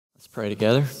Let's pray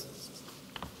together.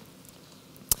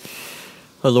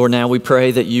 Oh Lord, now we pray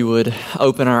that you would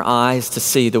open our eyes to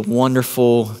see the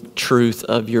wonderful truth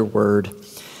of your word.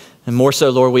 And more so,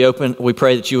 Lord, we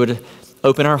pray that you would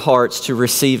open our hearts to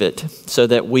receive it so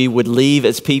that we would leave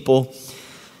as people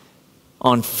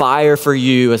on fire for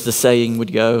you, as the saying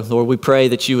would go. Lord, we pray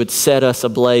that you would set us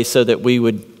ablaze so that we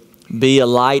would be a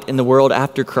light in the world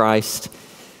after Christ.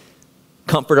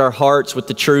 Comfort our hearts with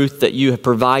the truth that you have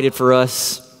provided for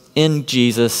us in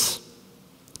Jesus,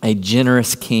 a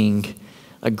generous King,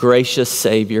 a gracious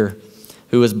Savior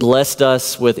who has blessed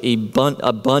us with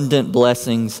abundant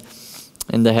blessings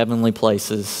in the heavenly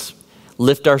places.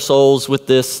 Lift our souls with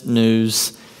this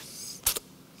news.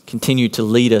 Continue to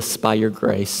lead us by your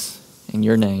grace. In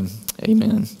your name,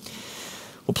 amen.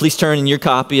 Well, please turn in your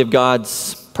copy of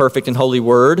God's perfect and holy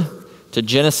word to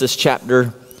Genesis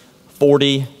chapter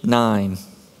 49.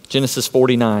 Genesis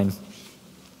 49.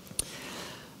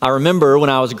 I remember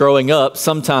when I was growing up,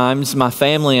 sometimes my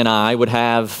family and I would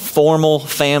have formal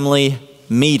family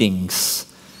meetings.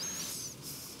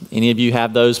 Any of you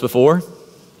have those before?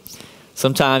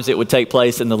 Sometimes it would take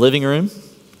place in the living room.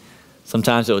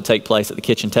 Sometimes it would take place at the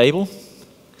kitchen table.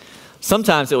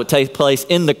 Sometimes it would take place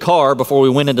in the car before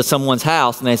we went into someone's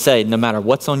house, and they say, no matter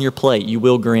what's on your plate, you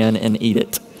will grin and eat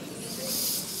it.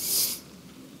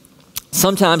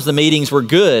 Sometimes the meetings were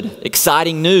good,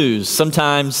 exciting news.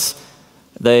 Sometimes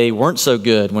they weren't so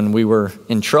good when we were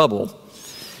in trouble.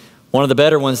 One of the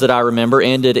better ones that I remember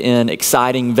ended in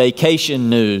exciting vacation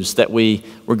news that we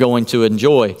were going to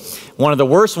enjoy. One of the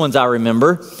worst ones I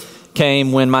remember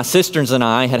came when my sisters and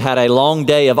I had a long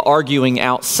day of arguing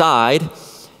outside,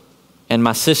 and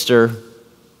my sister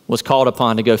was called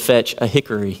upon to go fetch a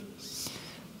hickory.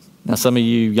 Now, some of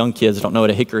you young kids don't know what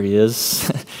a hickory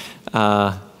is.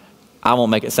 I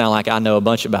won't make it sound like I know a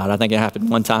bunch about it. I think it happened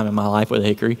one time in my life with a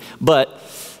hickory. But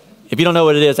if you don't know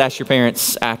what it is, ask your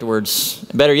parents afterwards.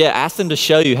 Better yet, ask them to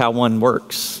show you how one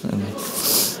works.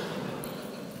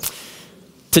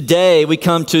 Today, we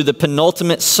come to the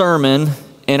penultimate sermon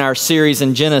in our series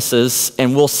in Genesis,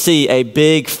 and we'll see a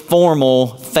big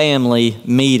formal family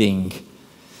meeting.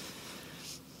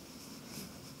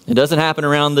 It doesn't happen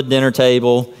around the dinner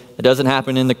table. It doesn't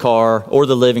happen in the car or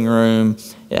the living room.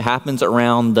 It happens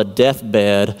around the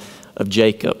deathbed of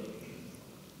Jacob.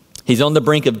 He's on the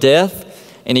brink of death,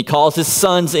 and he calls his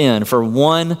sons in for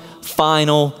one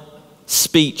final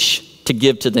speech to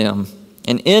give to them.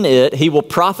 And in it, he will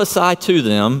prophesy to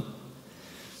them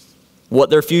what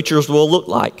their futures will look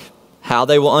like, how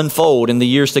they will unfold in the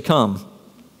years to come.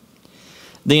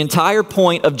 The entire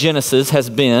point of Genesis has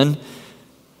been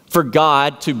for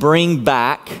God to bring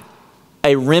back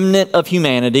a remnant of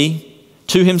humanity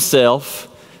to himself,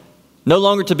 no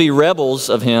longer to be rebels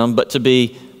of him, but to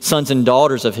be sons and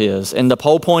daughters of his. And the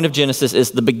whole point of Genesis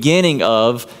is the beginning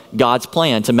of God's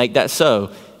plan to make that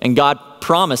so. And God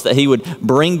promised that he would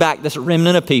bring back this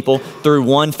remnant of people through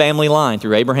one family line,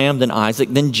 through Abraham, then Isaac,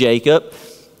 then Jacob.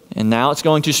 And now it's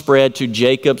going to spread to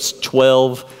Jacob's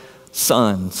 12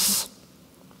 sons.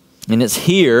 And it's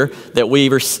here that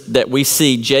we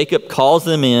see Jacob calls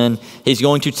them in. He's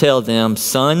going to tell them,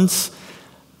 sons,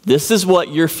 this is what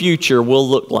your future will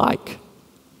look like.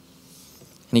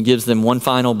 And he gives them one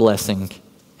final blessing,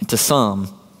 and to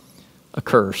some, a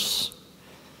curse.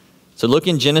 So look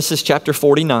in Genesis chapter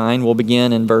 49. We'll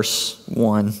begin in verse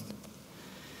 1.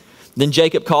 Then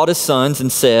Jacob called his sons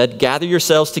and said, gather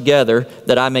yourselves together,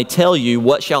 that I may tell you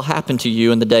what shall happen to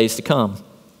you in the days to come.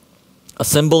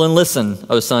 Assemble and listen,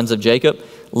 O sons of Jacob.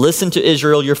 Listen to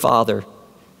Israel your father.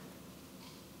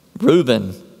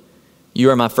 Reuben,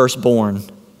 you are my firstborn,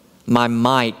 my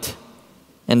might,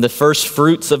 and the first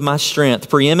fruits of my strength,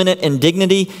 preeminent in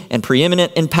dignity and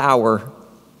preeminent in power,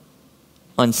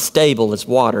 unstable as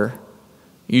water.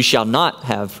 You shall not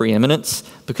have preeminence,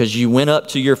 because you went up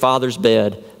to your father's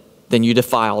bed, then you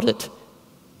defiled it.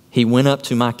 He went up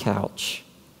to my couch.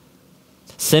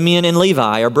 Simeon and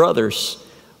Levi are brothers.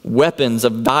 Weapons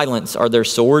of violence are their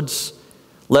swords.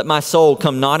 Let my soul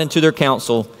come not into their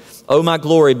counsel. O my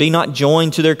glory, be not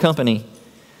joined to their company.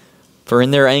 For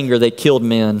in their anger they killed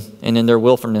men, and in their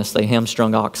willfulness they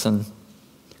hamstrung oxen.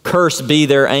 Cursed be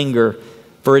their anger,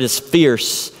 for it is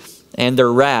fierce, and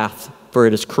their wrath, for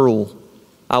it is cruel.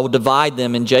 I will divide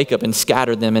them in Jacob and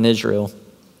scatter them in Israel.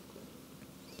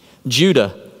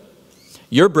 Judah,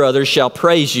 your brothers shall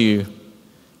praise you.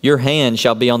 Your hand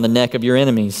shall be on the neck of your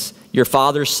enemies. Your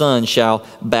father's son shall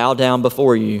bow down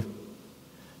before you.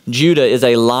 Judah is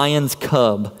a lion's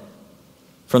cub.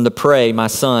 From the prey, my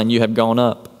son, you have gone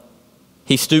up.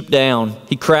 He stooped down.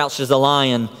 He crouched as a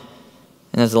lion,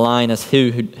 and as a lioness,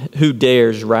 who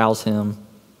dares rouse him?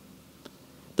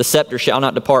 The scepter shall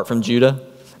not depart from Judah,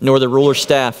 nor the ruler's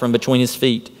staff from between his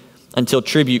feet, until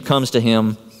tribute comes to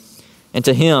him, and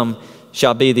to him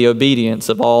shall be the obedience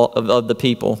of all of the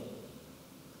people.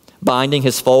 Binding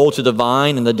his foal to the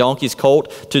vine and the donkey's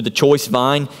colt to the choice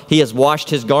vine, he has washed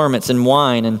his garments in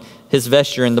wine and his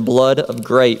vesture in the blood of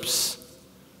grapes.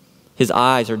 His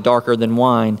eyes are darker than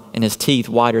wine, and his teeth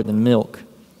whiter than milk.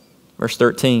 Verse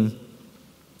 13.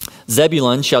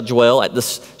 Zebulun shall dwell at the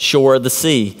shore of the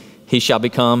sea. He shall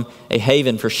become a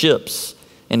haven for ships,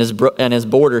 and his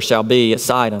border shall be at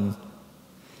Sidon.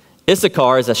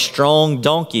 Issachar is a strong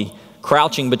donkey,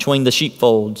 crouching between the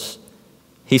sheepfolds.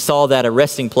 He saw that a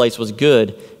resting place was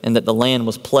good, and that the land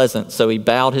was pleasant, so he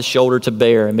bowed his shoulder to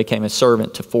bear and became a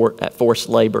servant at forced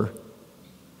labor.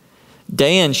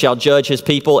 Dan shall judge his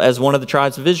people as one of the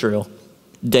tribes of Israel.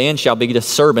 Dan shall be a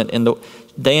serpent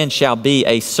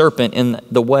in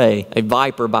the way, a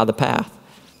viper by the path,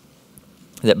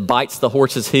 that bites the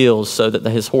horse's heels so that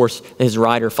his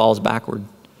rider falls backward.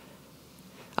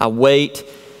 I wait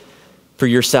for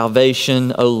your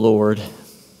salvation, O Lord.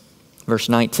 Verse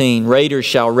 19, raiders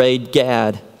shall raid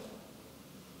Gad,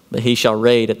 but he shall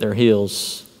raid at their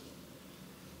heels.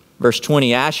 Verse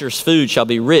 20, Asher's food shall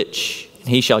be rich, and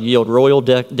he shall yield royal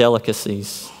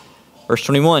delicacies. Verse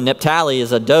 21, Naphtali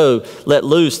is a doe let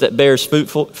loose that bears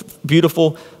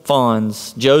beautiful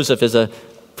fawns. Joseph is a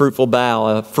fruitful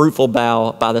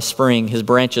bough by the spring. His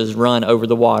branches run over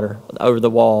the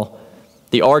wall.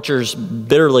 The archers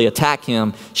bitterly attacked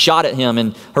him, shot at him,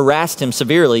 and harassed him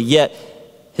severely, yet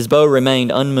his bow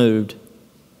remained unmoved.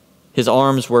 His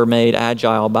arms were made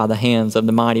agile by the hands of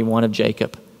the mighty one of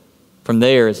Jacob. From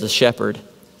there is the shepherd,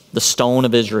 the stone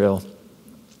of Israel.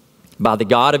 By the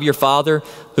God of your father,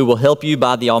 who will help you,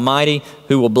 by the Almighty,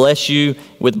 who will bless you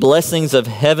with blessings of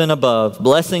heaven above,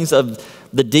 blessings of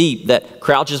the deep that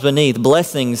crouches beneath,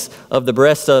 blessings of the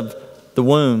breast of the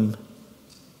womb.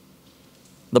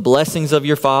 The blessings of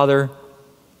your father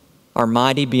are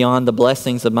mighty beyond the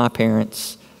blessings of my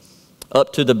parents,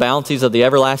 up to the bounties of the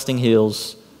everlasting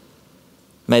hills.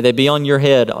 May they be on your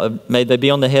head, may they be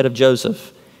on the head of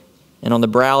Joseph, and on the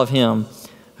brow of him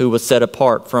who was set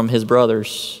apart from his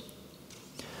brothers.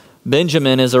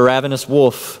 Benjamin is a ravenous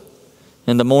wolf,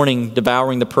 in the morning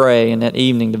devouring the prey, and at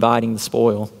evening dividing the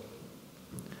spoil.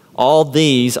 All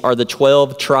these are the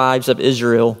 12 tribes of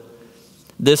Israel.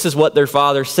 This is what their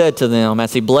father said to them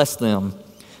as he blessed them,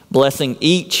 blessing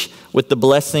each with the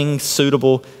blessing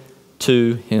suitable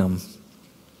to him.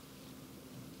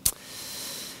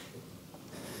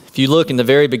 If you look in the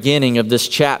very beginning of this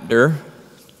chapter,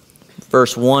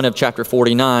 verse 1 of chapter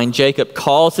 49, Jacob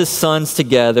calls his sons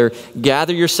together,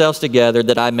 gather yourselves together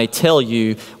that I may tell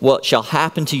you what shall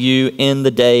happen to you in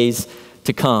the days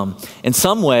to come. In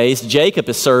some ways, Jacob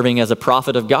is serving as a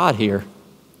prophet of God here,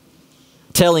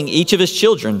 telling each of his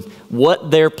children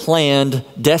what their planned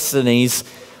destinies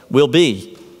will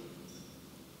be.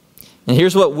 And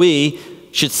here's what we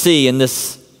should see in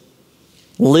this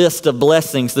list of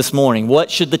blessings this morning.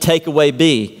 What should the takeaway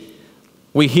be?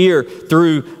 We hear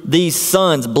through these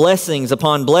sons blessings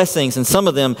upon blessings, and some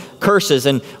of them curses.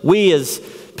 And we as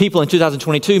people in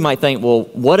 2022 might think, well,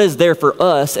 what is there for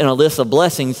us in a list of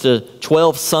blessings to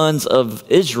 12 sons of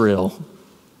Israel?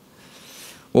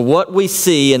 Well, what we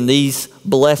see in these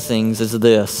blessings is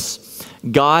this.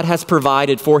 God has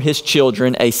provided for his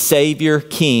children a Savior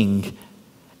King,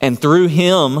 and through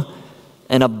him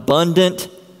an abundant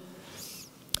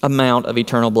amount of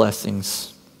eternal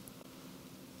blessings.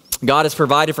 God has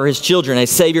provided for his children a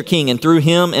Savior King, and through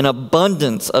him an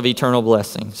abundance of eternal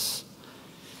blessings.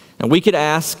 And we could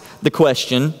ask the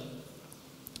question,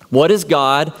 what is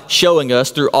God showing us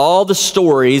through all the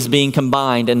stories being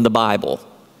combined in the Bible?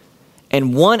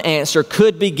 And one answer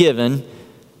could be given.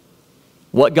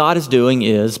 What God is doing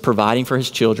is providing for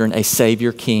his children a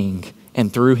Savior King,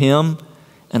 and through him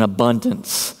an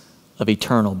abundance of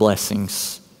eternal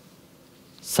blessings.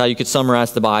 That's how you could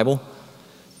summarize the Bible.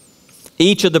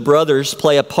 Each of the brothers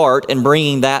play a part in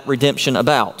bringing that redemption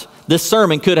about. This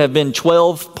sermon could have been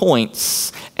 12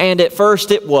 points, and at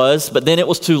first it was, but then it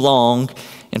was too long,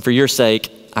 and for your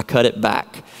sake, I cut it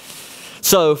back.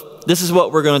 So this is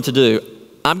what we're going to do.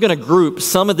 I'm going to group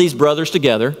some of these brothers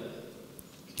together,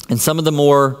 and some of the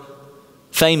more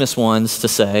famous ones to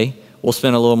say, we'll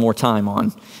spend a little more time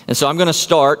on. And so I'm going to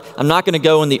start. I'm not going to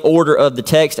go in the order of the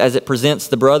text as it presents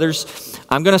the brothers.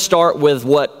 I'm going to start with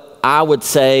what I would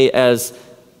say as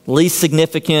least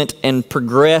significant and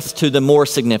progress to the more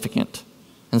significant.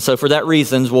 And so for that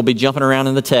reasons, we'll be jumping around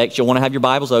in the text. You'll want to have your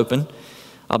Bibles open.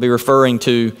 I'll be referring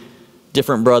to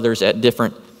different brothers at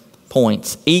different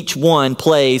points. Each one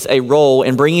plays a role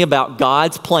in bringing about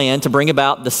God's plan to bring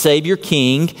about the Savior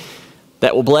King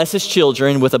that will bless his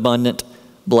children with abundant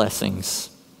blessings.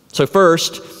 So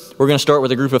first, we're going to start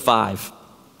with a group of 5.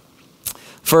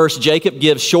 First, Jacob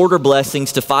gives shorter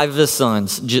blessings to 5 of his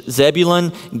sons,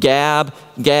 Zebulun, Gad,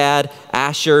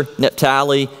 Asher,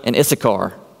 Naphtali, and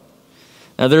Issachar.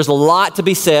 Now, there's a lot to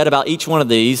be said about each one of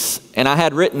these, and I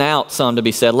had written out some to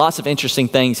be said. Lots of interesting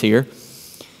things here.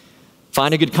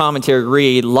 Find a good commentary,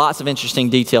 read. Lots of interesting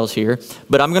details here.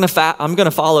 But I'm going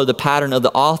to follow the pattern of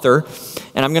the author,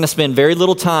 and I'm going to spend very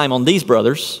little time on these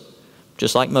brothers,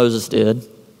 just like Moses did.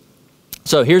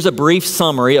 So here's a brief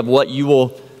summary of what you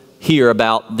will hear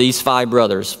about these 5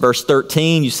 brothers. Verse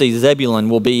 13, you see Zebulun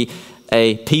will be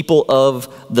a people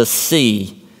of the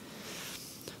sea.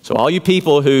 So all you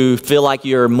people who feel like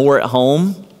you're more at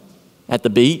home at the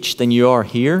beach than you are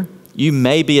here, you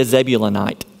may be a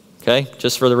Zebulunite, okay?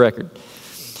 Just for the record.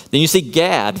 Then you see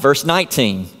Gad, verse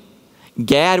 19.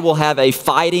 Gad will have a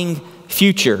fighting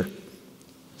future.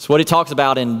 It's what he talks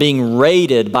about in being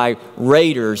raided by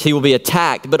raiders. He will be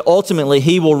attacked, but ultimately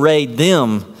he will raid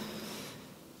them.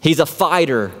 He's a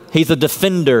fighter. He's a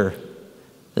defender.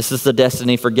 This is the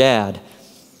destiny for Gad.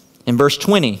 In verse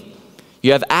 20,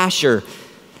 you have Asher.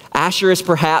 Asher is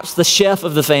perhaps the chef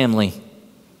of the family.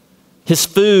 His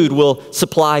food will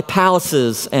supply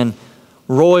palaces and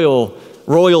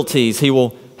royalties. He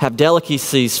will have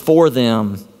delicacies for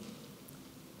them.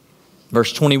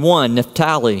 Verse 21,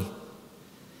 Naphtali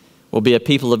will be a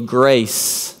people of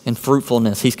grace and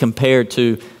fruitfulness. He's compared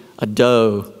to a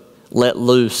doe let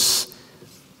loose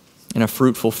in a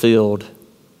fruitful field.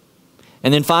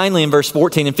 And then finally in verse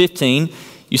 14 and 15,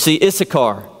 you see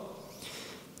Issachar.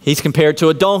 He's compared to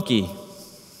a donkey.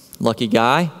 Lucky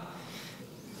guy.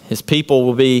 His people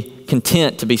will be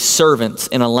content to be servants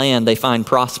in a land they find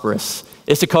prosperous.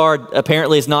 Issachar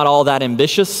apparently is not all that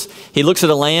ambitious. He looks at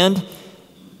a land,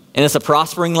 and it's a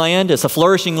prospering land, it's a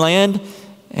flourishing land,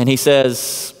 and he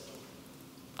says,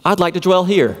 I'd like to dwell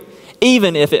here,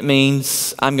 even if it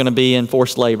means I'm going to be in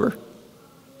forced labor.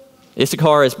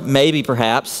 Issachar is maybe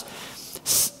perhaps,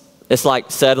 it's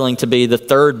like settling to be the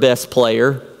 3rd best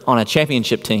player on a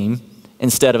championship team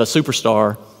instead of a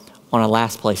superstar on a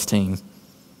last place team.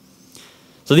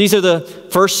 So these are the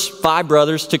first 5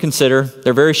 brothers to consider.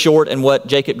 They're very short in what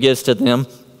Jacob gives to them.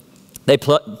 They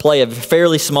play a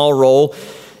fairly small role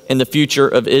in the future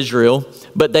of Israel,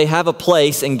 but they have a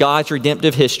place in God's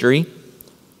redemptive history.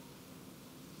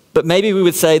 But maybe we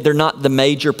would say they're not the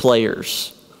major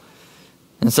players.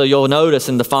 And so you'll notice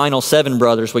in the final 7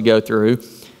 brothers we go through,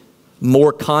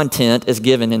 more content is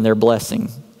given in their blessing.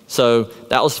 So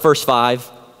that was the first 5.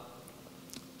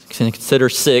 Consider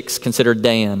 6, consider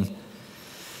Dan.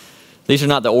 These are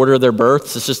not the order of their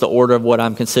births, it's just the order of what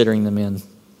I'm considering them in.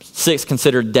 6,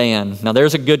 consider Dan. Now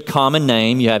there's a good common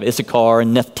name. You have Issachar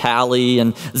and Naphtali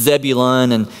and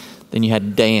Zebulun, and then you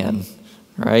had Dan,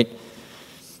 right?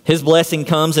 His blessing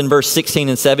comes in verse 16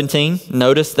 and 17.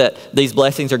 Notice that these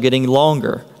blessings are getting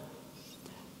longer.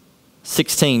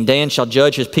 16, Dan shall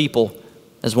judge his people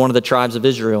as one of the tribes of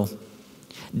Israel.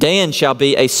 Dan shall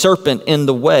be a serpent in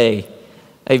the way,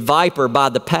 a viper by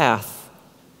the path,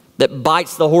 that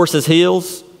bites the horse's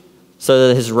heels so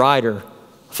that his rider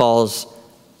falls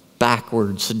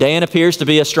backwards. Dan appears to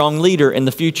be a strong leader in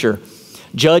the future,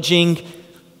 judging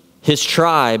his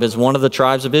tribe as one of the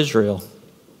tribes of Israel.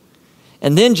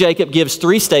 And then Jacob gives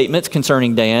 3 statements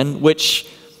concerning Dan, which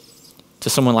to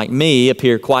someone like me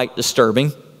appear quite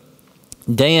disturbing.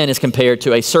 Dan is compared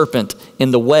to a serpent in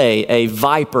the way, a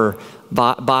viper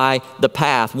by the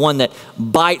path, one that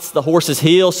bites the horse's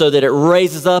heel so that it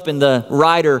raises up and the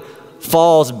rider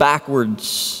falls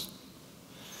backwards.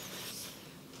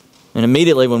 And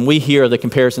immediately when we hear the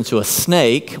comparison to a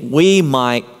snake, we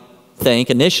might think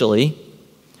initially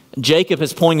Jacob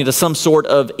is pointing to some sort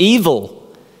of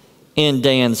evil in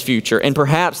Dan's future. And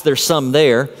perhaps there's some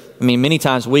there. I mean, many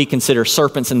times we consider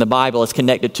serpents in the Bible as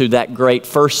connected to that great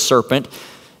first serpent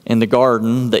in the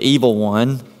garden, the evil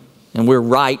one. And we're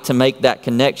right to make that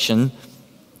connection.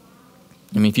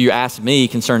 I mean, if you ask me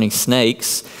concerning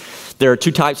snakes, there are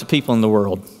 2 types of people in the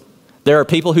world. There are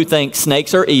people who think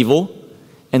snakes are evil,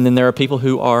 and then there are people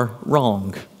who are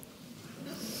wrong.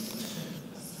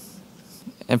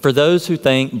 And for those who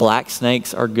think black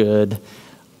snakes are good,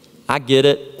 I get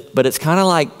it, but it's kind of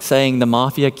like saying the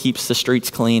mafia keeps the streets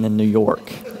clean in New York,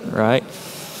 right?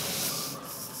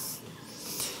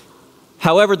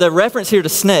 However, the reference here to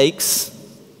snakes,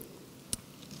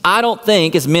 I don't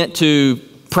think is meant to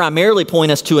primarily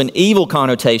point us to an evil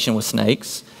connotation with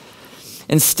snakes.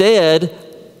 Instead,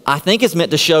 I think it's meant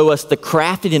to show us the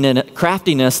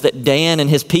craftiness that Dan and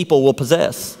his people will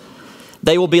possess.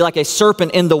 They will be like a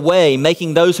serpent in the way,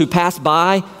 making those who pass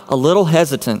by a little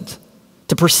hesitant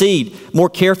to proceed more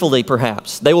carefully,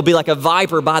 perhaps. They will be like a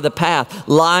viper by the path,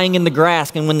 lying in the grass,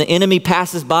 and when the enemy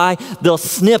passes by, they'll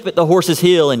snip at the horse's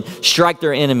heel and strike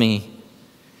their enemy.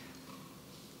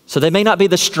 So they may not be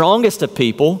the strongest of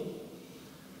people,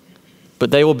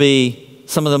 but they will be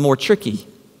some of the more tricky.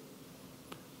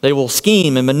 They will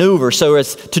scheme and maneuver so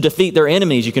as to defeat their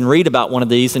enemies. You can read about one of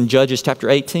these in Judges chapter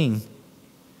 18.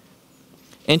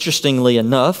 Interestingly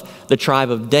enough, the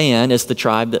tribe of Dan is the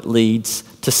tribe that leads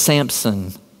to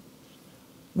Samson,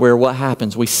 where what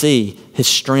happens? We see his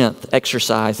strength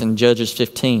exercised in Judges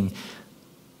 15.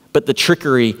 But the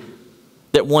trickery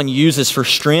that one uses for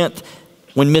strength,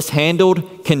 when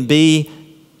mishandled, can be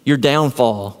your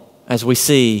downfall, as we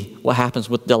see what happens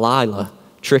with Delilah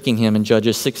tricking him in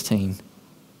Judges 16.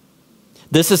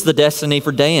 This is the destiny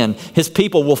for Dan. His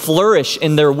people will flourish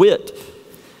in their wit.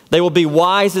 They will be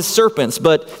wise as serpents,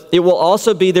 but it will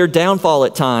also be their downfall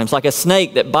at times. Like a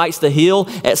snake that bites the heel,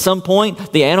 at some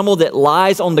point, the animal that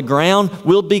lies on the ground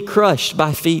will be crushed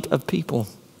by feet of people.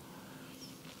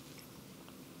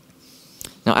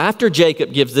 Now, after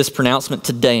Jacob gives this pronouncement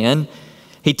to Dan,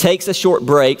 he takes a short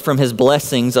break from his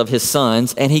blessings of his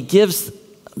sons, and he gives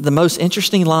the most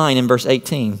interesting line in verse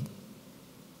 18.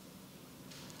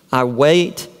 I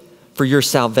wait for your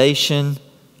salvation,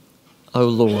 O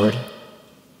Lord.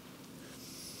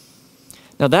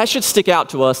 Now that should stick out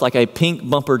to us like a pink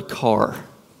bumpered car.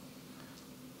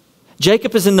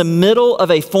 Jacob is in the middle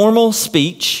of a formal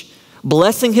speech,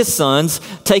 blessing his sons,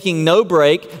 taking no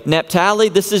break. Naphtali,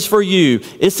 this is for you.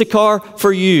 Issachar,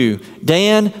 for you.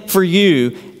 Dan, for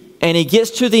you. And he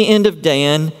gets to the end of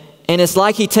Dan, and it's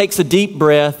like he takes a deep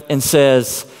breath and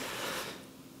says,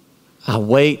 I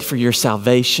wait for your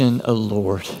salvation, O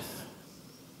Lord.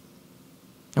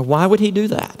 And why would he do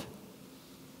that?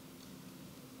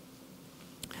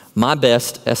 My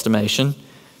best estimation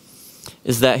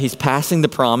is that he's passing the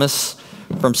promise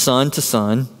from son to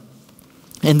son.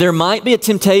 And there might be a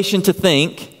temptation to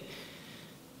think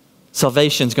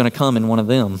salvation's going to come in one of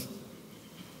them.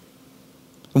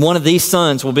 One of these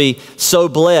sons will be so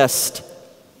blessed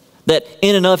that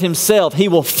in and of himself he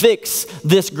will fix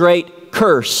this great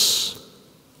curse.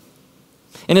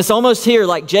 And it's almost here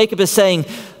like Jacob is saying,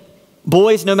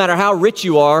 boys, no matter how rich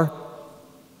you are,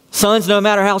 sons, no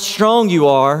matter how strong you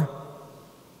are,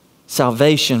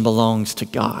 salvation belongs to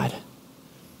God.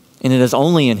 And it is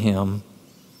only in Him.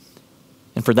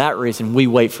 And for that reason, we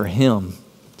wait for Him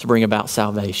to bring about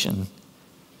salvation.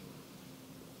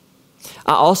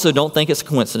 I also don't think it's a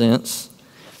coincidence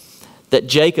that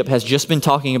Jacob has just been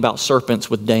talking about serpents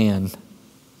with Dan,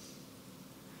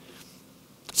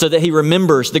 so that he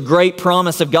remembers the great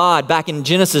promise of God back in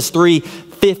Genesis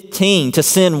 3:15 to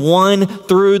send one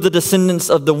through the descendants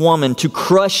of the woman to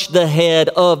crush the head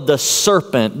of the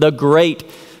serpent, the great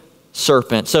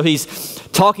serpent. So he's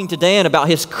talking to Dan about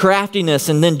his craftiness,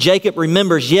 and then Jacob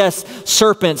remembers, yes,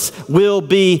 serpents will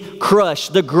be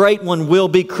crushed. The great one will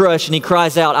be crushed, and he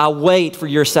cries out, I wait for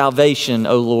your salvation,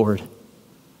 O Lord.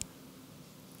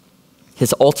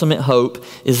 His ultimate hope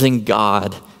is in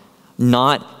God,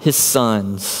 not his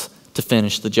sons, to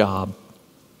finish the job.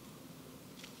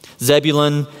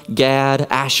 Zebulun, Gad,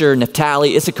 Asher,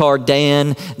 Naphtali, Issachar,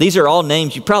 Dan. These are all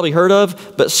names you've probably heard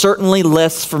of, but certainly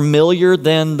less familiar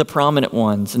than the prominent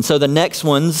ones. And so the next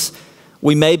ones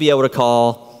we may be able to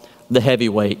call the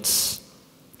heavyweights.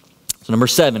 So number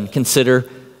 7, consider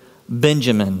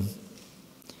Benjamin.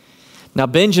 Now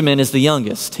Benjamin is the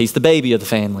youngest. He's the baby of the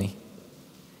family.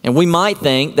 And we might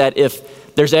think that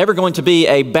if there's ever going to be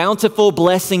a bountiful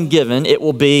blessing given, it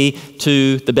will be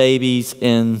to the babies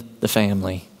in the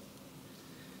family.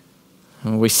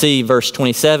 And we see verse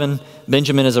 27,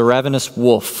 Benjamin is a ravenous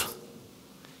wolf.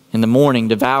 In the morning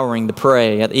devouring the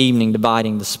prey, at evening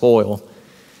dividing the spoil.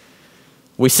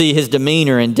 We see his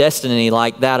demeanor and destiny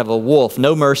like that of a wolf.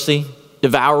 No mercy,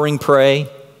 devouring prey.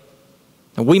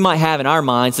 And we might have in our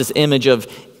minds this image of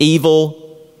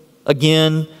evil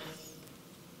again.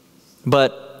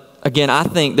 But again, I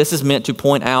think this is meant to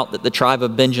point out that the tribe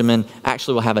of Benjamin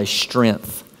actually will have a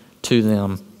strength to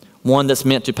them. One that's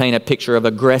meant to paint a picture of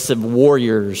aggressive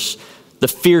warriors, the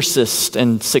fiercest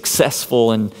and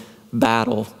successful in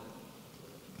battle.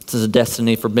 This is a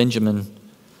destiny for Benjamin.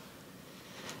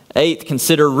 8th,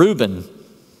 consider Reuben.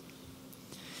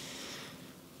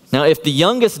 Now, if the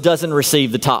youngest doesn't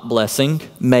receive the top blessing,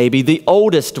 maybe the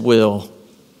oldest will.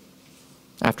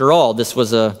 After all, this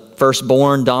was a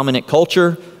firstborn dominant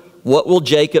culture. What will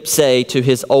Jacob say to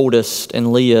his oldest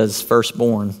and Leah's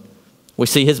firstborn? We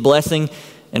see his blessing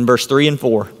in verse 3 and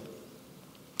 4.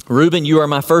 Reuben, you are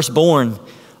my firstborn,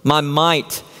 my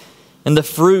might, and the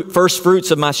first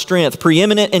fruits of my strength,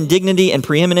 preeminent in dignity and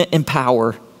preeminent in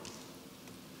power.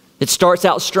 It starts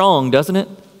out strong, doesn't it?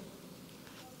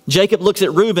 Jacob looks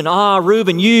at Reuben.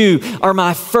 Reuben, you are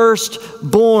my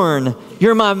firstborn.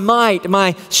 You're my might,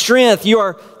 my strength. You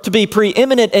are to be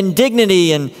preeminent in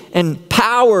dignity and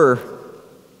power.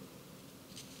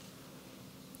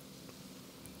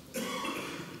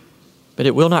 But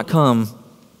it will not come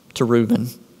to Reuben.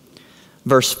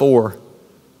 Verse 4,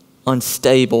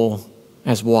 unstable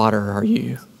as water are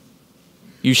you.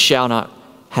 You shall not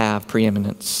have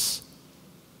preeminence.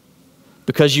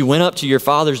 Because you went up to your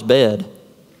father's bed,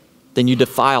 then you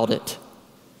defiled it.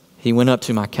 He went up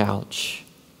to my couch.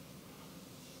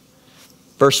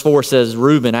 Verse 4 says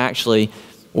Reuben actually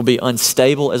will be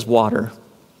unstable as water.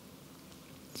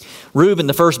 Reuben,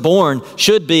 the firstborn,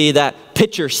 should be that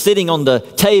pitcher sitting on the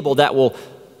table that will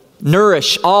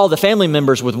nourish all the family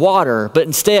members with water, but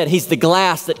instead he's the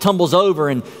glass that tumbles over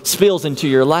and spills into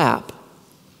your lap.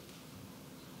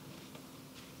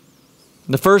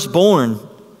 The firstborn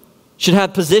should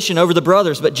have position over the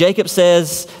brothers, but Jacob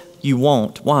says, you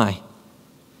won't. Why?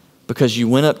 Because you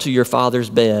went up to your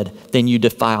father's bed, then you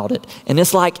defiled it. And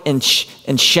it's like in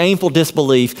shameful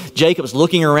disbelief, Jacob's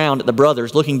looking around at the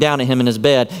brothers, looking down at him in his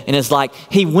bed, and it's like,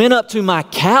 he went up to my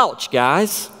couch,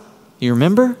 guys. You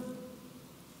remember?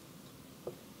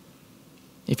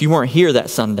 If you weren't here that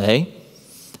Sunday,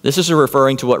 this is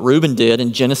referring to what Reuben did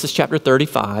in Genesis chapter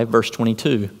 35, verse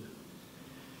 22.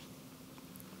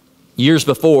 Years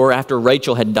before, after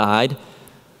Rachel had died,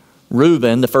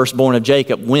 Reuben, the firstborn of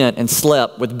Jacob, went and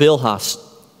slept with Bilhah,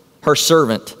 her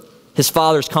servant, his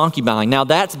father's concubine. Now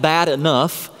that's bad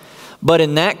enough, but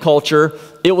in that culture,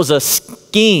 it was a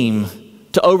scheme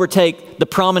to overtake the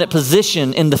prominent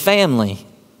position in the family.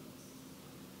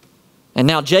 And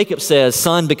now Jacob says,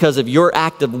 son, because of your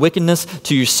act of wickedness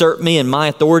to usurp me and my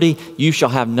authority, you shall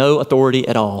have no authority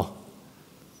at all.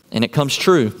 And it comes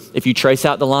true. If you trace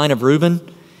out the line of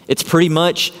Reuben, it's pretty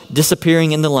much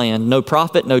disappearing in the land. No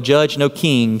prophet, no judge, no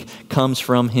king comes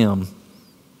from him.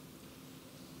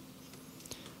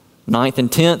 9th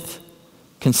and 10th,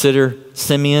 consider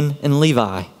Simeon and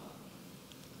Levi.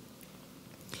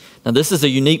 Now this is a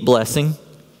unique blessing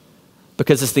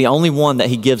because it's the only one that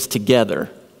he gives together.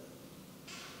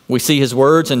 We see his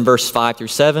words in verse 5 through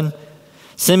 7.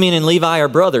 Simeon and Levi are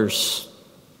brothers.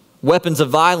 Weapons of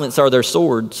violence are their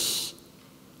swords.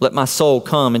 Let my soul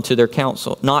come into their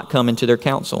counsel, not come into their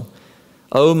counsel.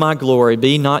 O my glory,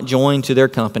 be not joined to their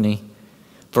company.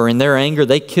 For in their anger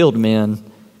they killed men,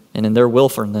 and in their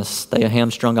willfulness they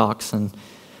hamstrung oxen.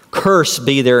 Cursed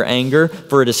be their anger,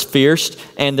 for it is fierce,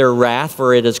 and their wrath,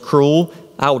 for it is cruel.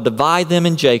 I will divide them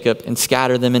in Jacob and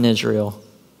scatter them in Israel.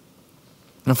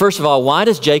 Now, first of all, why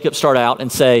does Jacob start out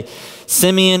and say,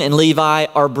 Simeon and Levi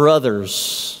are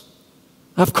brothers?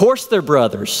 Of course they're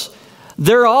brothers.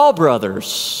 They're all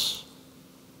brothers.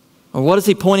 Well, what is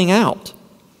he pointing out?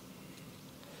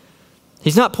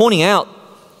 He's not pointing out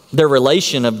their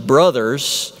relation of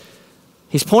brothers.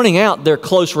 He's pointing out their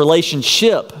close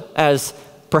relationship as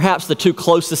perhaps the two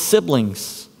closest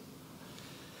siblings.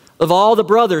 Of all the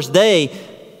brothers, they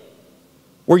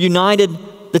were united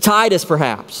the tightest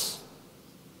perhaps.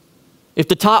 If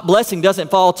the top blessing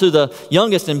doesn't fall to the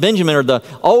youngest in Benjamin or the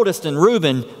oldest in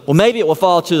Reuben, well, maybe it will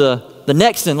fall to the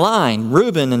next in line,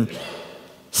 Reuben and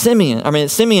Simeon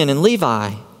and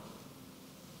Levi.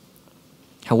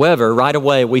 However, right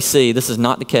away we see this is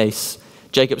not the case.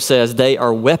 Jacob says they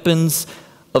are weapons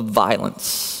of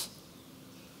violence.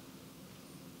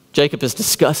 Jacob is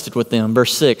disgusted with them.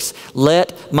 Verse 6,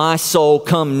 let my soul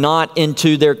come not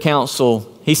into their counsel.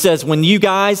 He says, when you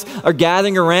guys are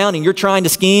gathering around and you're trying to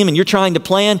scheme and you're trying to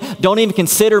plan, don't even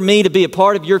consider me to be a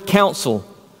part of your counsel.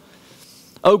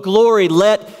 Oh glory,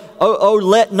 let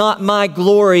not my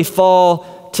glory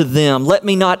fall to them. Let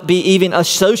me not be even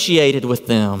associated with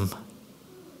them.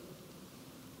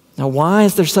 Now, why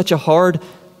is there such a hard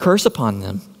curse upon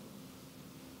them?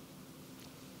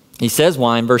 He says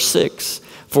why in verse 6,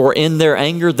 for in their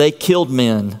anger they killed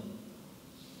men.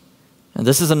 And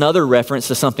this is another reference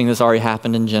to something that's already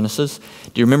happened in Genesis.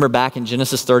 Do you remember back in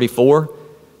Genesis 34?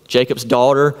 Jacob's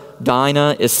daughter,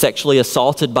 Dinah, is sexually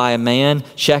assaulted by a man,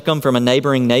 Shechem, from a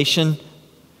neighboring nation.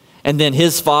 And then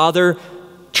his father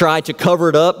tried to cover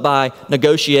it up by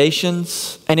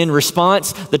negotiations. And in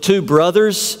response, the two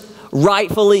brothers,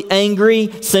 rightfully angry,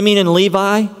 Simeon and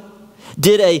Levi,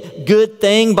 did a good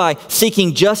thing by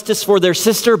seeking justice for their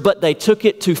sister, but they took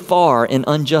it too far in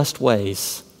unjust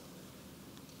ways.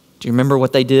 Do you remember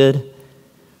what they did?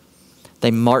 They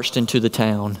marched into the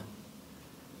town.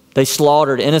 They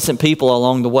slaughtered innocent people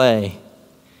along the way.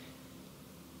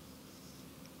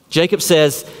 Jacob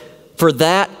says, for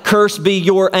that curse be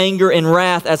your anger and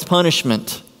wrath as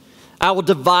punishment. I will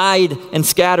divide and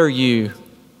scatter you.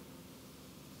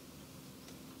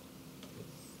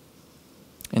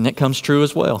 And that comes true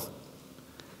as well.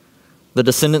 The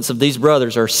descendants of these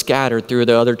brothers are scattered through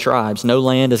the other tribes. No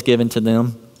land is given to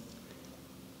them.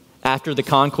 After the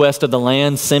conquest of the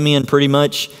land, Simeon pretty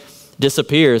much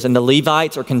disappears, and the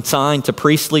Levites are consigned to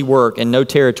priestly work, and no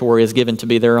territory is given to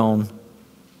be their own.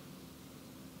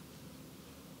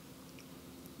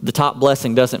 The top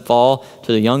blessing doesn't fall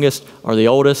to the youngest or the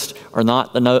oldest, or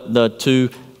not the two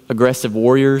aggressive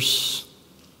warriors.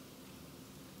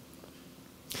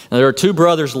 Now, there are two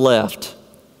brothers left,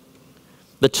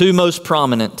 the two most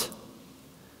prominent.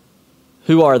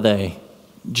 Who are they?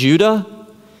 Judah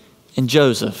and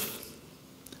Joseph.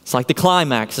 It's like the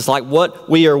climax. It's like what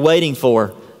we are waiting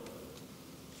for.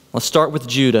 Let's start with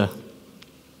Judah.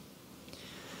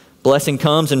 Blessing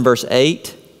comes in verse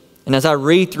 8. And as I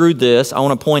read through this, I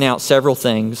want to point out several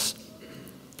things.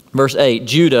 Verse 8,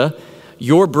 Judah,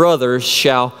 your brothers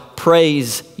shall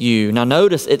praise you. Now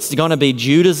notice it's going to be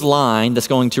Judah's line that's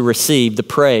going to receive the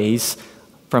praise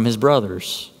from his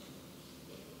brothers.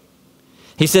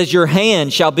 He says, your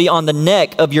hand shall be on the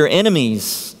neck of your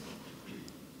enemies.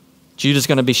 Judah's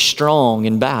going to be strong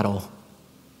in battle.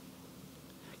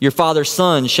 Your father's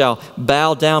son shall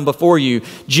bow down before you.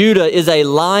 Judah is a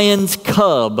lion's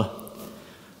cub.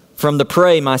 From the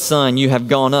prey, my son, you have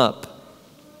gone up.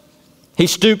 He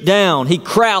stooped down. He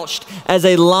crouched as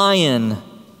a lion.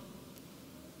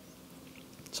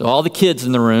 So all the kids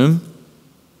in the room,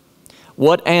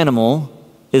 what animal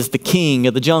is the king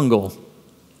of the jungle?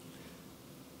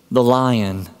 The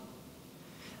lion.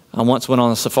 I once went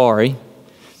on a safari,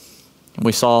 and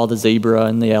we saw the zebra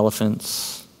and the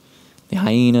elephants, the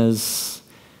hyenas.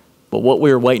 But what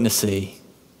we were waiting to see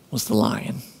was the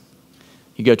lion.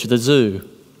 You go to the zoo,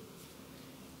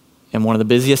 and one of the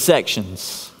busiest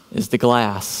sections is the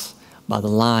glass by the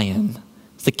lion.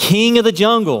 It's the king of the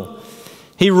jungle.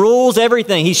 He rules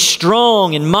everything. He's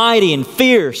strong and mighty and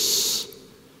fierce.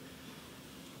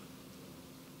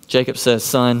 Jacob says,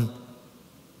 son,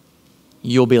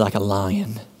 you'll be like a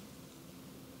lion.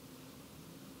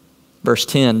 Verse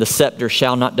 10, the scepter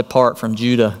shall not depart from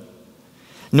Judah,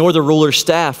 nor the ruler's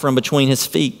staff from between his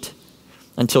feet,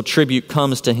 until tribute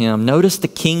comes to him. Notice the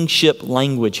kingship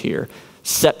language here.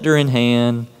 Scepter in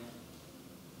hand,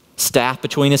 staff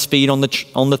between his feet on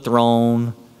the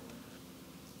throne.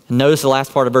 And notice the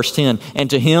last part of verse 10. And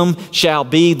to him shall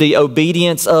be the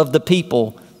obedience of the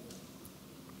people.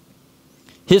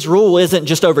 His rule isn't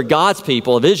just over God's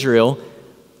people of Israel,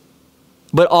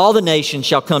 but all the nations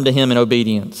shall come to him in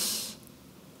obedience.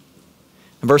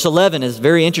 And verse 11 is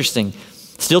very interesting.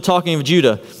 Still talking of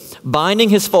Judah. Binding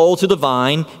his foal to the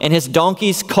vine and his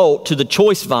donkey's colt to the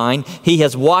choice vine, he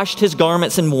has washed his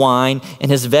garments in wine and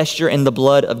his vesture in the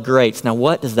blood of grapes. Now,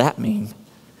 what does that mean?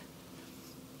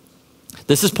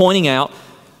 This is pointing out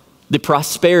the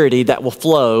prosperity that will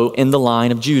flow in the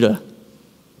line of Judah.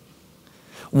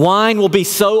 Wine will be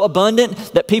so abundant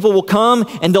that people will come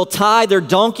and they'll tie their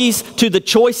donkeys to the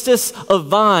choicest of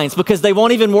vines because they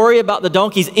won't even worry about the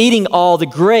donkeys eating all the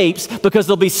grapes because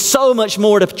there'll be so much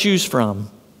more to choose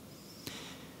from.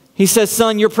 He says,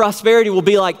 son, your prosperity will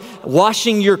be like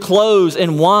washing your clothes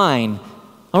in wine.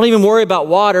 I don't even worry about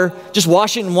water. Just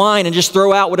wash it in wine and just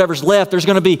throw out whatever's left. There's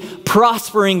going to be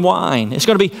prospering wine. It's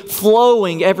going to be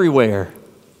flowing everywhere.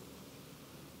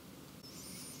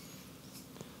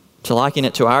 To liken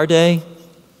it to our day,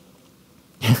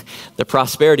 the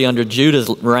prosperity under Judah's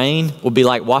reign will be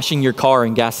like washing your car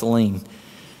in gasoline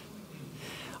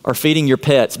or feeding your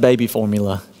pets baby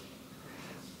formula.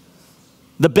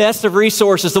 The best of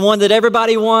resources, the one that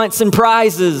everybody wants and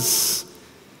prizes.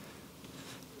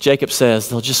 Jacob says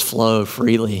they'll just flow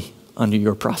freely under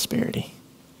your prosperity.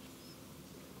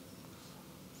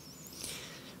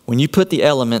 When you put the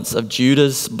elements of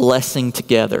Judah's blessing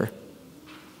together,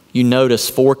 you notice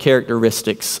four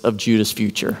characteristics of Judah's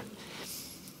future.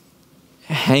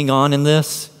 Hang on in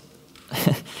this.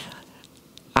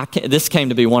 This came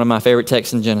to be one of my favorite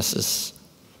texts in Genesis.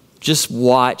 Just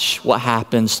watch what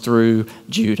happens through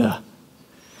Judah.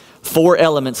 Four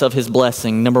elements of his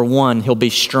blessing. Number one, he'll be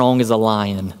strong as a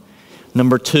lion.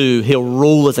 Number two, he'll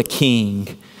rule as a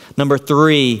king. Number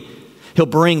three, he'll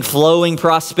bring flowing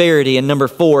prosperity. And number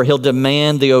four, he'll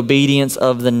demand the obedience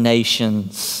of the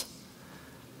nations.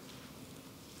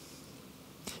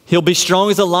 He'll be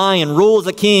strong as a lion, rule as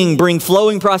a king, bring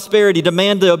flowing prosperity,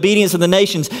 demand the obedience of the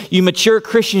nations. You mature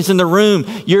Christians in the room,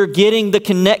 you're getting the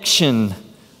connection,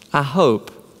 I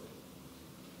hope.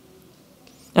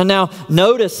 And now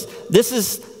notice, this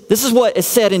is what is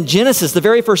said in Genesis, the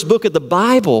very first book of the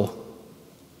Bible.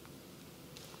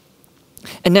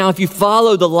 And now if you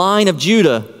follow the line of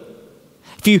Judah,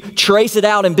 if you trace it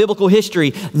out in biblical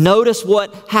history, notice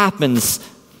what happens.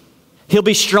 He'll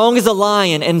be strong as a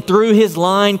lion, and through his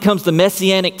line comes the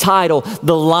messianic title,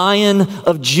 the Lion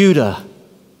of Judah.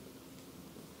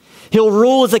 He'll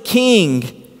rule as a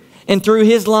king, and through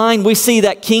his line we see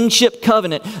that kingship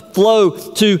covenant flow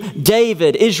to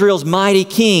David, Israel's mighty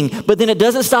king. But then it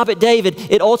doesn't stop at David.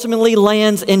 It ultimately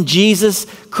lands in Jesus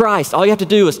Christ. All you have to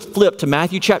do is flip to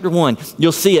Matthew chapter 1.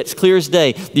 You'll see it. It's clear as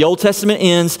day. The Old Testament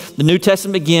ends, the New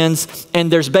Testament begins,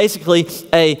 and there's basically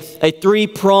a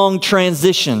three-pronged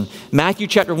transition. Matthew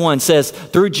chapter 1 says,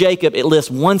 through Jacob, it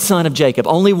lists one son of Jacob,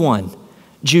 only one,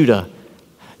 Judah.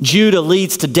 Judah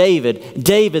leads to David.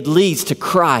 David leads to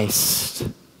Christ.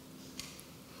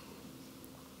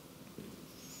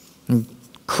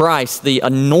 Christ, the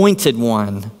anointed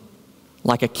one,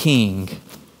 like a king.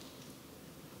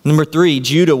 Number 3,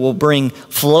 Judah will bring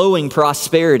flowing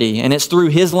prosperity, and it's through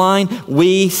his line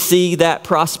we see that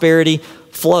prosperity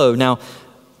flow. Now,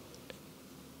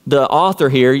 the author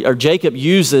here, or Jacob,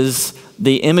 uses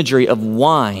the imagery of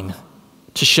wine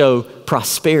to show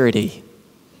prosperity.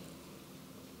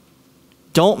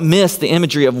 Don't miss the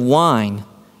imagery of wine.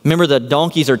 Remember, the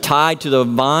donkeys are tied to the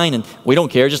vine, and we don't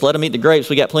care. Just let them eat the grapes.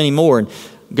 We got plenty more. And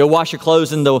go wash your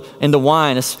clothes in the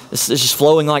wine. It's just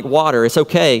flowing like water. It's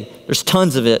okay. There's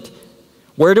tons of it.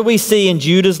 Where do we see in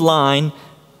Judah's line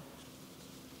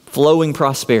flowing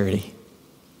prosperity?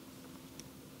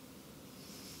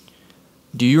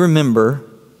 Do you remember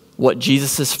what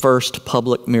Jesus' first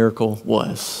public miracle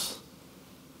was?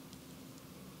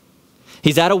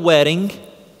 He's at a wedding,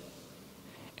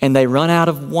 and they run out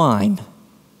of wine.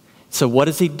 So what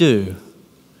does he do?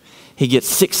 He gets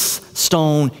 6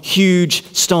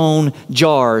 huge stone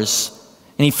jars,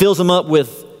 and he fills them up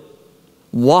with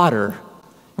water.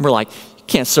 And we're like, you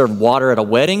can't serve water at a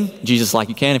wedding. Jesus is like,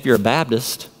 you can if you're a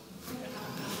Baptist.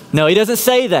 No, he doesn't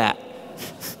say that.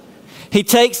 He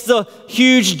takes the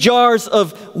huge jars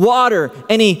of water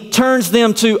and he turns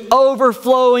them to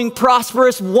overflowing,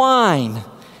 prosperous wine.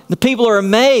 The people are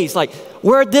amazed, like,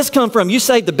 where'd this come from? You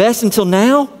saved the best until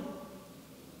now?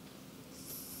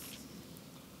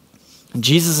 And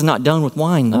Jesus is not done with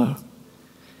wine, though.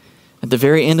 At the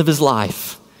very end of his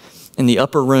life, in the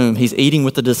upper room, he's eating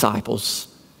with the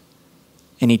disciples.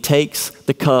 And he takes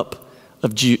the cup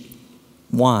of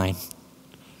wine.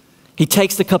 He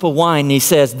takes the cup of wine and he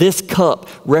says, this cup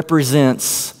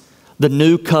represents the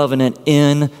new covenant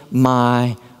in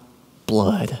my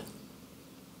blood.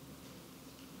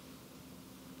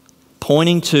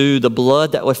 Pointing to the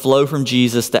blood that would flow from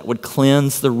Jesus that would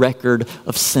cleanse the record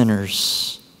of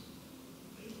sinners.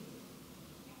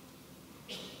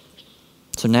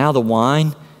 So now the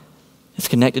wine is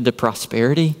connected to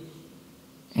prosperity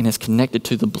and is connected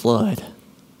to the blood.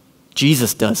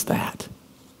 Jesus does that.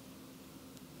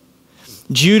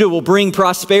 Judah will bring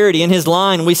prosperity in his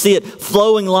line. We see it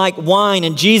flowing like wine,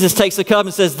 and Jesus takes the cup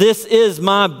and says, this is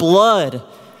my blood.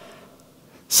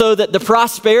 So that the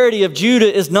prosperity of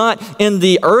Judah is not in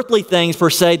the earthly things per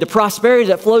se. The prosperity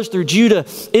that flows through Judah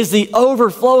is the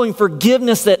overflowing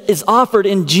forgiveness that is offered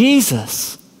in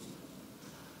Jesus.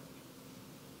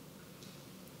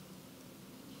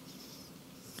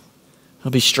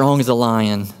 He'll be strong as a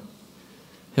lion.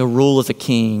 He'll rule as a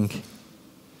king.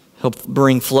 He'll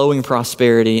bring flowing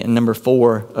prosperity. And number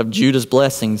 4 of Judah's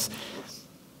blessings,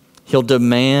 he'll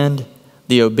demand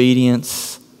the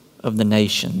obedience of the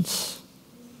nations.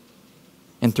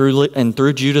 And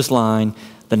through Judah's line,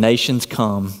 the nations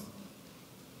come.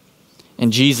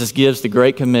 And Jesus gives the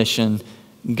Great Commission,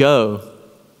 go,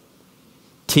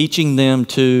 teaching them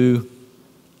to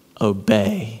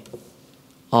obey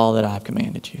all that I've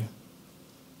commanded you.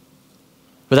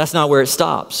 But that's not where it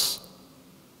stops.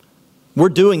 We're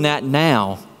doing that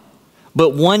now.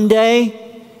 But one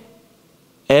day,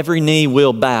 every knee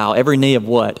will bow. Every knee of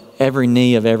what? Every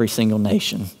knee of every single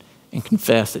nation, and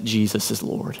confess that Jesus is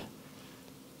Lord.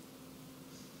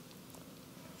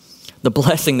 The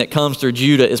blessing that comes through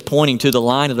Judah is pointing to the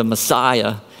line of the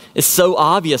Messiah. It's so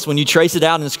obvious when you trace it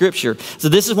out in Scripture. So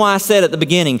this is why I said at the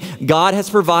beginning, God has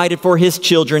provided for his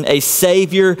children a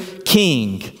Savior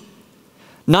King.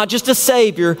 Not just a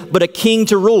Savior, but a King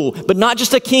to rule. But not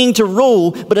just a King to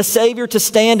rule, but a Savior to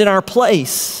stand in our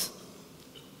place.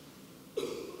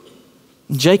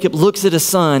 Jacob looks at his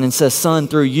son and says, son,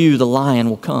 through you the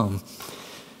lion will come.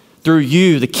 Through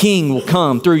you, the king will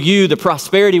come. Through you, the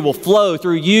prosperity will flow.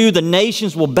 Through you, the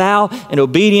nations will bow in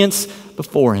obedience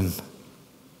before him.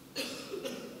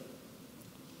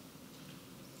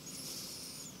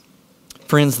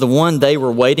 Friends, the one they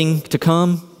were waiting to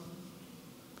come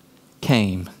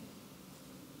came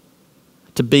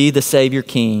to be the Savior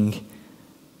King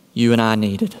you and I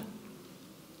needed.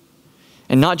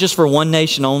 And not just for one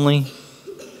nation only,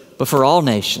 but for all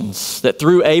nations, that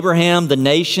through Abraham the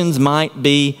nations might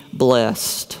be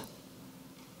blessed.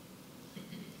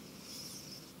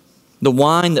 The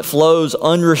wine that flows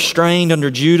unrestrained under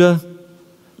Judah,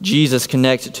 Jesus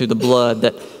connects it to the blood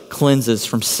that cleanses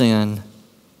from sin.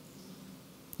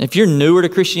 If you're newer to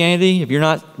Christianity, if you're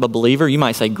not a believer, you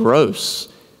might say,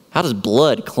 gross. How does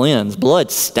blood cleanse? Blood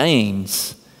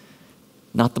stains,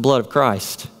 not the blood of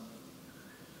Christ.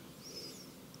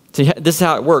 See, this is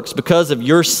how it works. Because of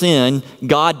your sin,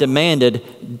 God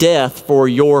demanded death for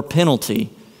your penalty.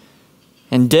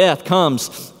 And death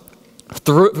comes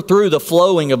through the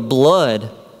flowing of blood.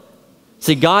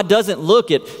 See, God doesn't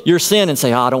look at your sin and say,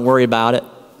 don't worry about it.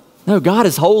 No, God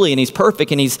is holy and He's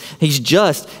perfect and He's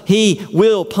just. He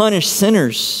will punish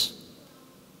sinners.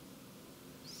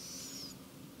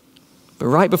 But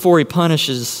right before He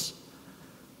punishes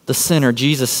the sinner,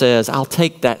 Jesus says, I'll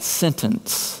take that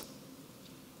sentence.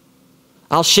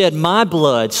 I'll shed my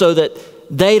blood so that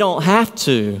they don't have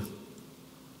to.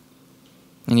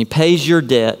 And He pays your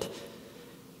debt,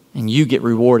 and you get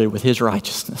rewarded with His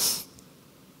righteousness.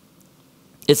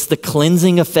 It's the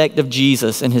cleansing effect of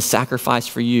Jesus and His sacrifice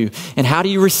for you. And how do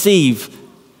you receive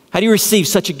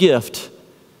such a gift?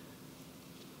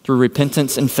 Through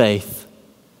repentance and faith.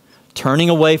 Turning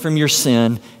away from your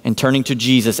sin and turning to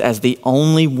Jesus as the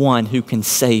only one who can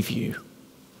save you.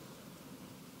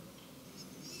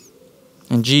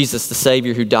 And Jesus, the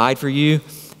Savior who died for you,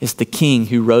 is the King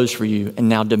who rose for you and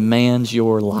now demands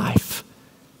your life.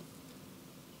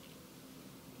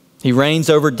 He reigns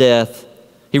over death.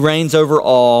 He reigns over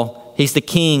all. He's the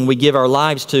King we give our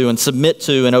lives to and submit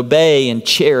to and obey and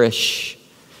cherish.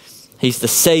 He's the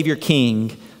Savior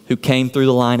King who came through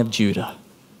the line of Judah.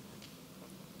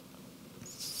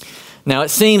 Now, it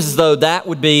seems as though that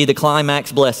would be the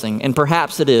climax blessing, and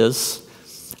perhaps it is.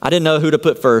 I didn't know who to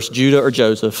put first, Judah or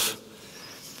Joseph.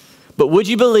 But would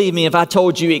you believe me if I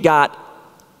told you it got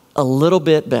a little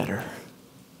bit better?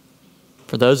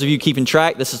 For those of you keeping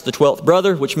track, this is the 12th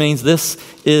brother, which means this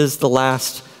is the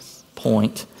last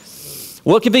point.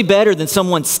 What could be better than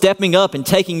someone stepping up and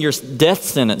taking your death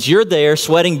sentence? You're there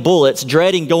sweating bullets,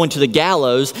 dreading going to the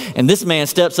gallows, and this man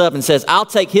steps up and says, I'll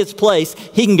take his place.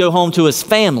 He can go home to his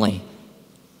family.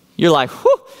 You're like,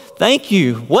 whew, thank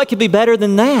you. What could be better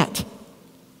than that?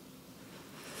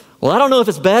 Well, I don't know if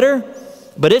it's better,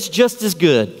 but it's just as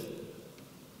good.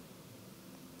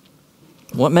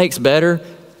 What makes better?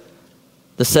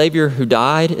 The Savior who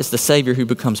died is the Savior who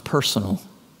becomes personal.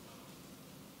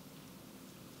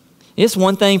 It's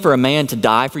one thing for a man to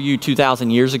die for you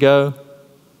 2,000 years ago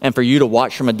and for you to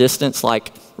watch from a distance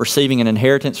like receiving an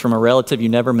inheritance from a relative you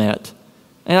never met.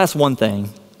 And that's one thing.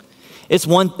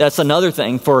 That's another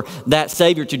thing for that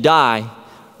Savior to die,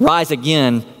 rise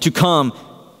again, to come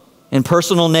in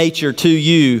personal nature to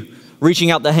you,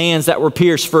 reaching out the hands that were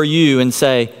pierced for you and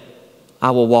say,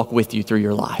 I will walk with you through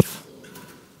your life.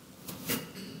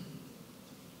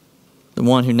 The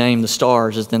one who named the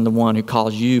stars is then the one who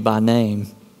calls you by name.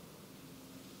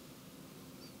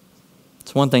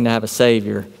 It's one thing to have a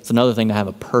Savior. It's another thing to have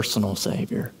a personal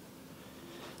Savior.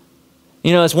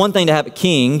 You know, it's one thing to have a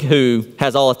king who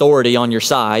has all authority on your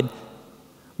side,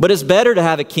 but it's better to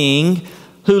have a king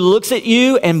who looks at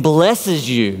you and blesses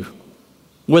you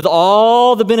with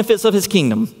all the benefits of his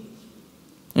kingdom.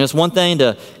 And it's one thing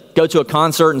to go to a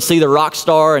concert and see the rock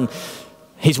star and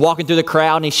he's walking through the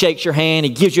crowd and he shakes your hand,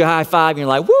 he gives you a high five, and you're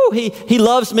like, woo, he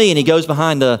loves me, and he goes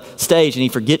behind the stage and he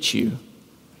forgets you.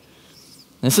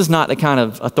 This is not the kind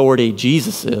of authority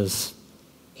Jesus is.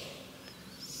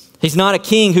 He's not a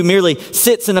king who merely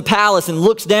sits in a palace and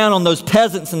looks down on those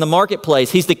peasants in the marketplace.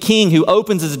 He's the king who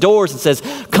opens his doors and says,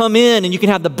 come in and you can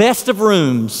have the best of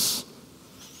rooms.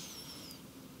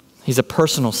 He's a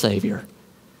personal Savior,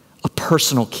 a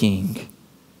personal king.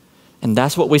 And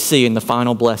that's what we see in the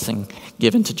final blessing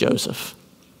given to Joseph.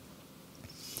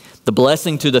 The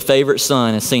blessing to the favorite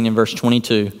son is seen in verse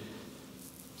 22.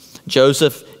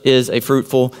 Joseph is a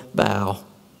fruitful bough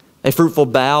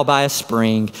by a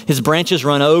spring. His branches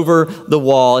run over the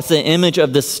wall. It's an image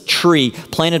of this tree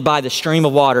planted by the stream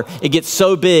of water. It gets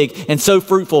so big and so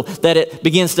fruitful that it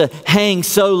begins to hang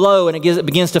so low and it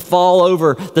begins to fall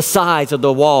over the sides of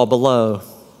the wall below.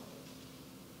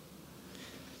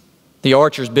 The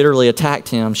archers bitterly attacked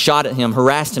him, shot at him,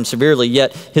 harassed him severely,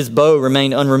 yet his bow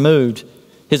remained unremoved.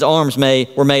 His arms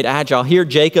were made agile. Here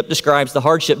Jacob describes the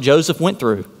hardship Joseph went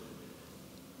through.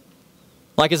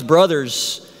 Like his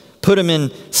brothers put him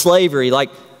in slavery, like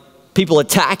people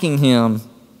attacking him,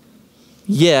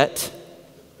 yet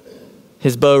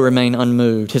his bow remained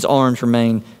unmoved. His arms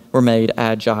were made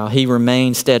agile. He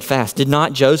remained steadfast. Did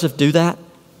not Joseph do that?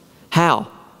 How?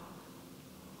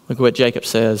 Look what Jacob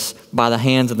says, by the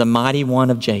hands of the mighty one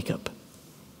of Jacob.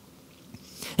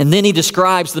 And then he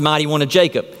describes the mighty one of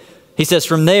Jacob. He says,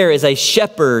 from there is a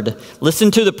shepherd.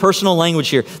 Listen to the personal language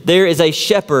here. There is a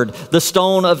shepherd, the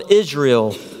stone of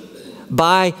Israel,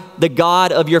 by the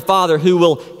God of your father who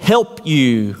will help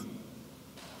you.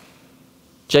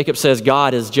 Jacob says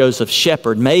God is Joseph's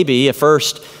shepherd. Maybe a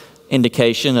first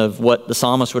indication of what the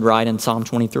psalmist would write in Psalm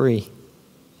 23.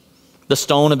 The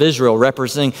stone of Israel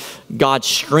representing God's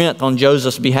strength on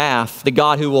Joseph's behalf, the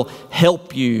God who will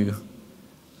help you.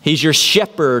 He's your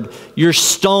shepherd, your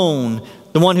stone,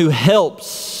 the one who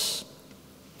helps.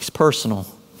 He's personal.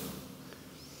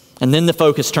 And then the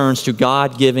focus turns to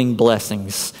God-giving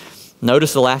blessings.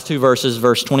 Notice the last two verses,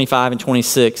 verse 25 and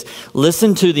 26.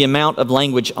 Listen to the amount of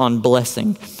language on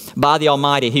blessing. By the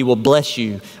Almighty, He will bless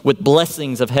you with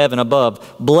blessings of heaven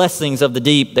above, blessings of the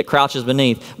deep that crouches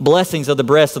beneath, blessings of the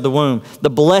breast of the womb, the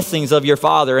blessings of your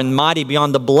father, and mighty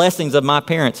beyond the blessings of my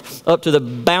parents, up to the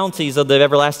bounties of the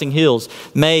everlasting hills.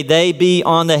 May they be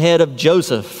on the head of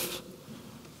Joseph.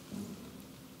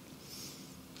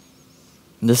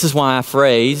 And this is why I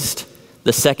phrased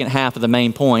the second half of the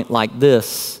main point like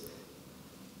this.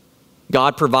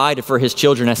 God provided for His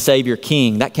children a Savior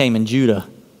King. That came in Judah.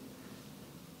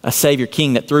 A Savior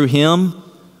King that through Him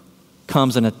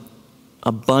comes an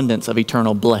abundance of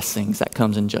eternal blessings. That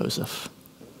comes in Joseph.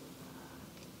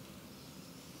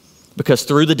 Because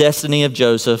through the destiny of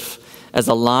Joseph, as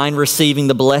a line receiving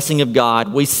the blessing of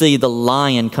God, we see the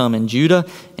lion come in Judah,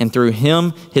 and through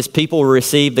him, his people will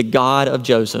receive the God of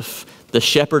Joseph, the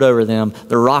shepherd over them,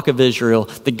 the rock of Israel,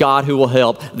 the God who will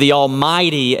help, the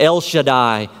almighty El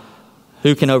Shaddai.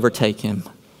 Who can overtake him?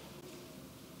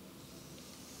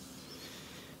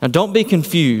 Now don't be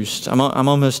confused. I'm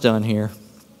almost done here.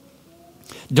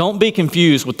 Don't be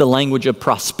confused with the language of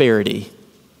prosperity.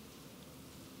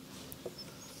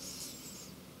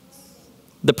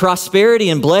 The prosperity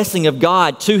and blessing of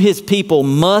God to His people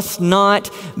must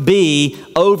not be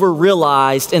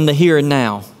over-realized in the here and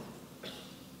now.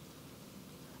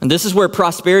 And this is where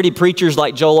prosperity preachers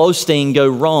like Joel Osteen go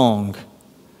wrong.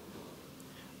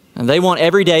 And they want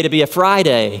every day to be a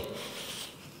Friday.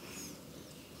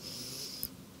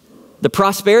 The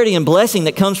prosperity and blessing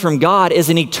that comes from God is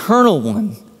an eternal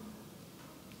one.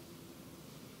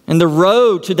 And the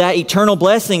road to that eternal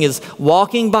blessing is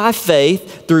walking by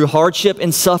faith through hardship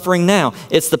and suffering now.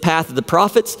 It's the path of the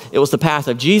prophets. It was the path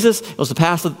of Jesus. It was the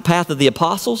path of the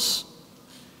apostles.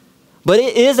 But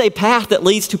it is a path that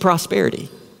leads to prosperity.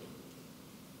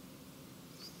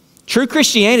 True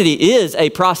Christianity is a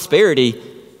prosperity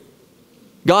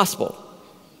gospel.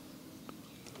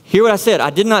 Hear what I said. I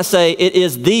did not say it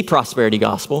is the prosperity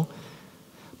gospel.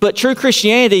 But true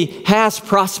Christianity has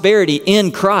prosperity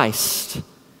in Christ.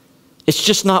 It's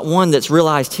just not one that's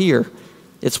realized here.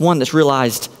 It's one that's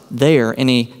realized there in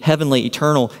a heavenly,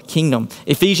 eternal kingdom.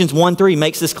 Ephesians 1:3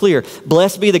 makes this clear.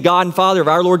 Blessed be the God and Father of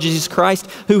our Lord Jesus Christ,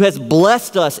 who has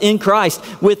blessed us in Christ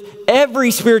with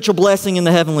every spiritual blessing in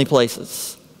the heavenly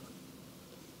places.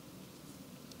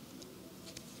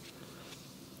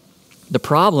 The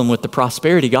problem with the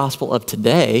prosperity gospel of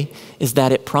today is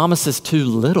that it promises too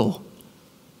little.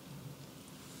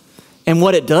 And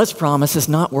what it does promise is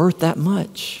not worth that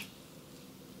much.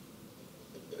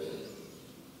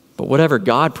 But whatever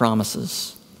God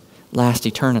promises lasts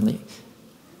eternally.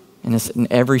 And it's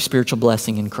in every spiritual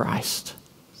blessing in Christ.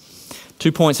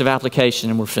 2 points of application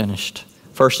and we're finished.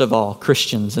 First of all,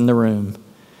 Christians in the room,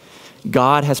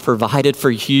 God has provided for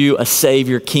you a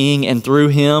Savior King, and through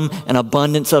Him an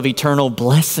abundance of eternal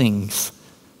blessings.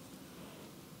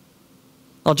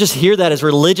 I'll just hear that as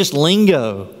religious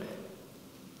lingo.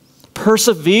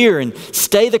 Persevere and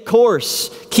stay the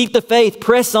course. Keep the faith.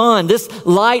 Press on. This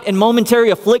light and momentary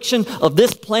affliction of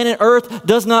this planet Earth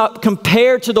does not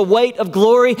compare to the weight of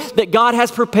glory that God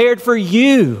has prepared for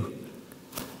you.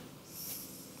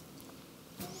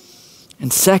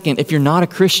 And second, if you're not a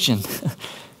Christian,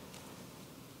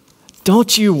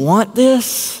 don't you want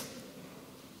this?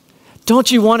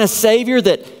 Don't you want a Savior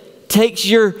that takes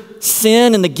your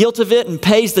sin and the guilt of it and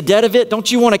pays the debt of it?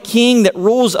 Don't you want a King that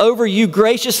rules over you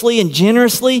graciously and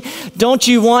generously? Don't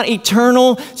you want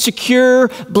eternal, secure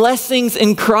blessings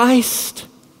in Christ?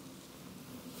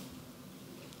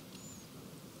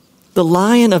 The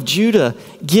Lion of Judah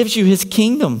gives you His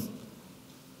kingdom.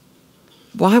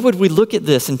 Why would we look at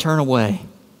this and turn away?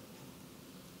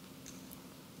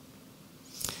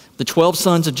 The 12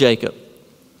 sons of Jacob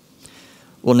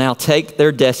will now take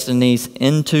their destinies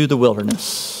into the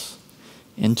wilderness,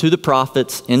 into the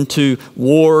prophets, into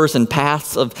wars and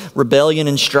paths of rebellion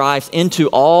and strife, into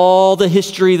all the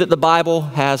history that the Bible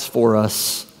has for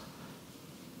us.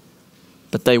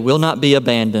 But they will not be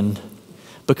abandoned,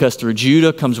 because through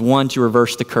Judah comes one to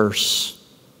reverse the curse.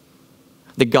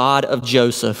 The God of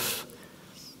Joseph,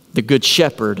 the good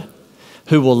shepherd,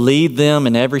 who will lead them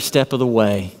in every step of the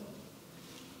way.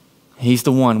 He's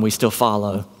the one we still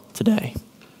follow today.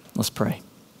 Let's pray.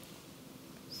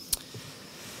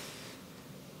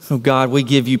 Oh God, we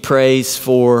give you praise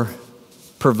for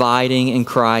providing in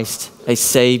Christ a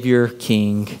Savior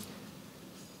King.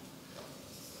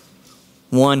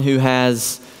 One who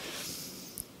has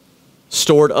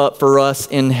stored up for us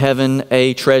in heaven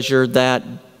a treasure that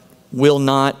will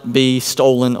not be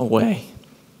stolen away.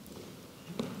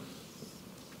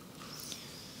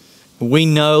 We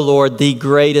know, Lord, the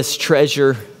greatest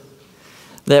treasure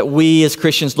that we as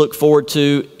Christians look forward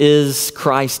to is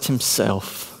Christ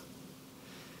himself.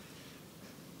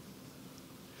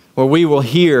 Where we will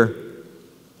hear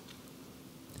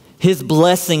his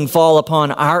blessing fall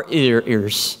upon our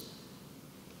ears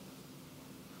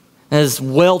as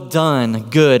well done,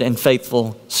 good and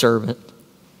faithful servant.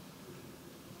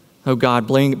 Oh God,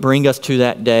 bring us to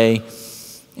that day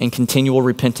in continual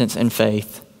repentance and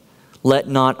faith. Let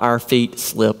not our feet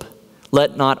slip.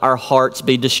 Let not our hearts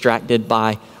be distracted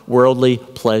by worldly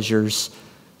pleasures.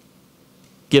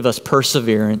 Give us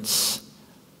perseverance.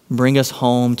 Bring us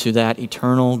home to that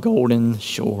eternal golden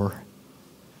shore.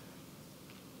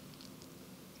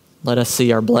 Let us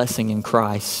see our blessing in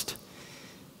Christ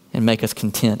and make us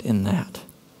content in that.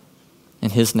 In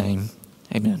his name,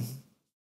 amen.